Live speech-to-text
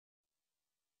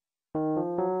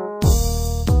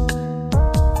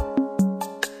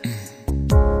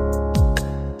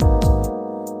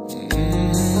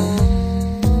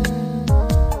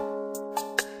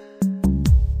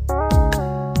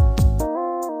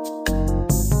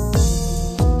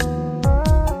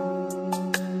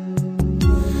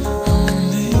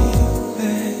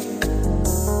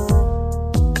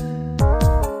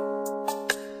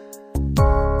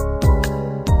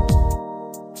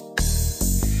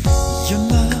Your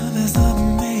love is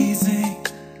amazing.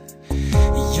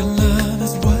 Your love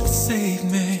is what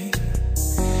saved me.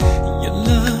 Your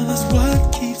love is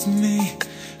what keeps me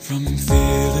from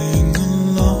feeling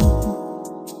alone.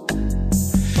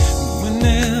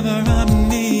 Whenever I'm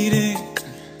needing,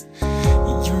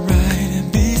 you're right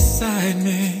beside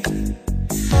me,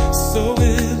 so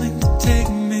willing to take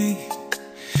me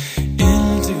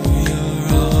into your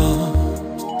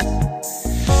arms.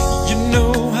 You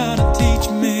know how to teach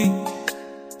me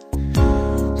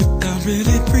without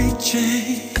really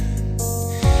preaching.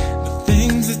 The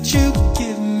things that you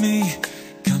give me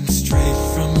come straight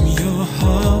from your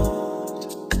heart.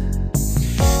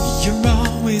 You're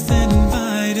always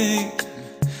inviting,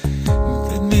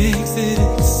 that makes it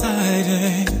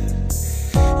exciting.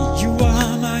 You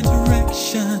are my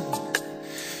direction,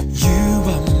 you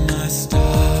are my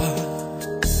star.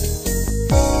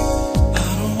 I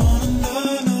don't wanna know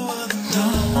no other love.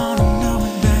 Don't wanna know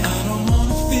it, babe. I don't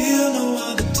wanna feel no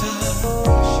other touch.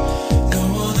 No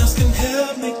one else can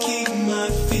help me keep my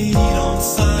feet on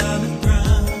solid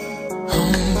ground.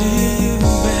 Only you,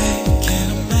 babe.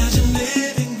 Can't imagine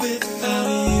living without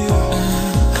you.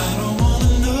 I don't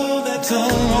wanna know that.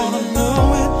 Don't wanna know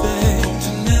it, babe. Hope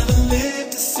to never live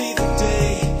to see the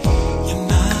day you're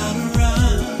not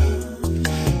around.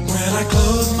 When I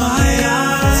close my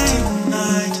eyes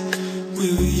tonight,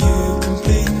 will you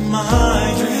complete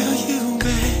my dream? Will you,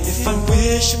 babe? If I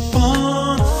wish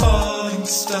upon a falling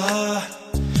star,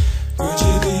 would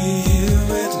you be here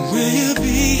with me? Will you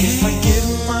be here? If I give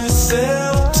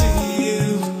myself to you,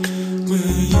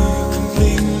 will you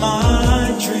complete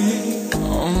my dream?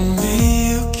 Only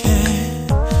you can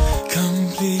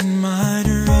complete my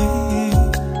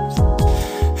dreams.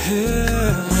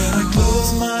 Yeah. When I close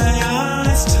my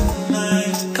eyes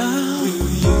tonight, will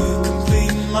you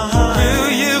complete my dream?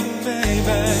 Will you,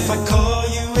 baby? If I call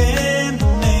you in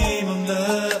the name of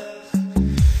love,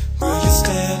 will you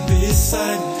stand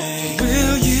beside me?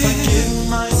 Will you? If I give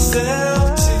myself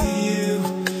to you,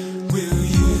 will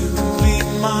you complete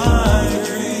my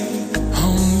dream?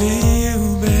 Only you,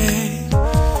 babe,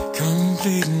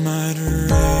 complete my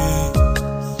dream.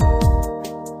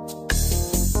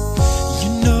 You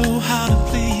know how to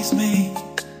please me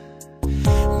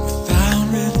without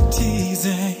really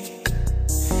teasing.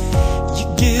 You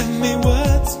give me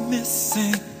what's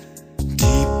missing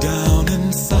deep down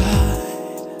inside.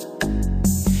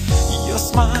 Your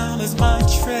smile is my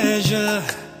treasure,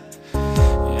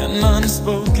 an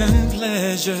unspoken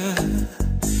pleasure.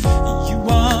 You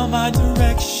are my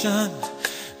direction,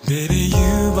 baby,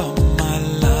 you are my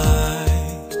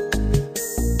life.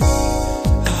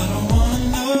 I don't wanna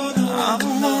know, no, I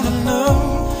don't wanna know.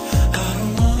 I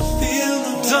don't wanna feel,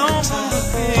 no, don't wanna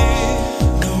feel.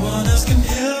 No one else can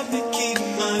help me keep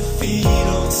my feet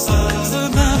on solid.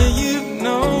 Nobody you,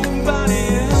 nobody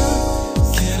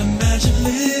else. Can't imagine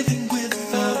living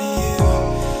without you.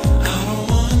 I don't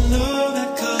wanna know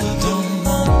that color, don't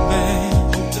want, babe.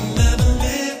 Hope to never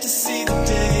live to see the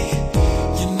day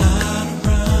you're not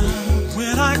around.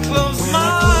 When I close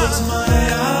my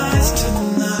eyes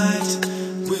tonight,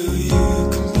 will you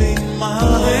complete my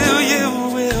dream? Will you,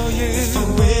 will you? If I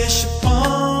wish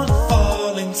upon a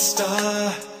falling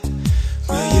star,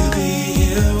 will you be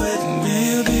here with me?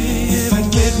 If I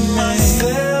give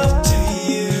myself to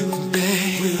you,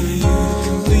 babe, will you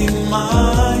complete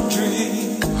my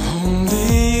dream? Only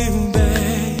you,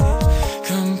 babe,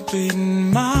 complete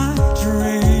my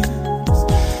dreams.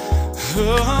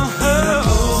 Oh.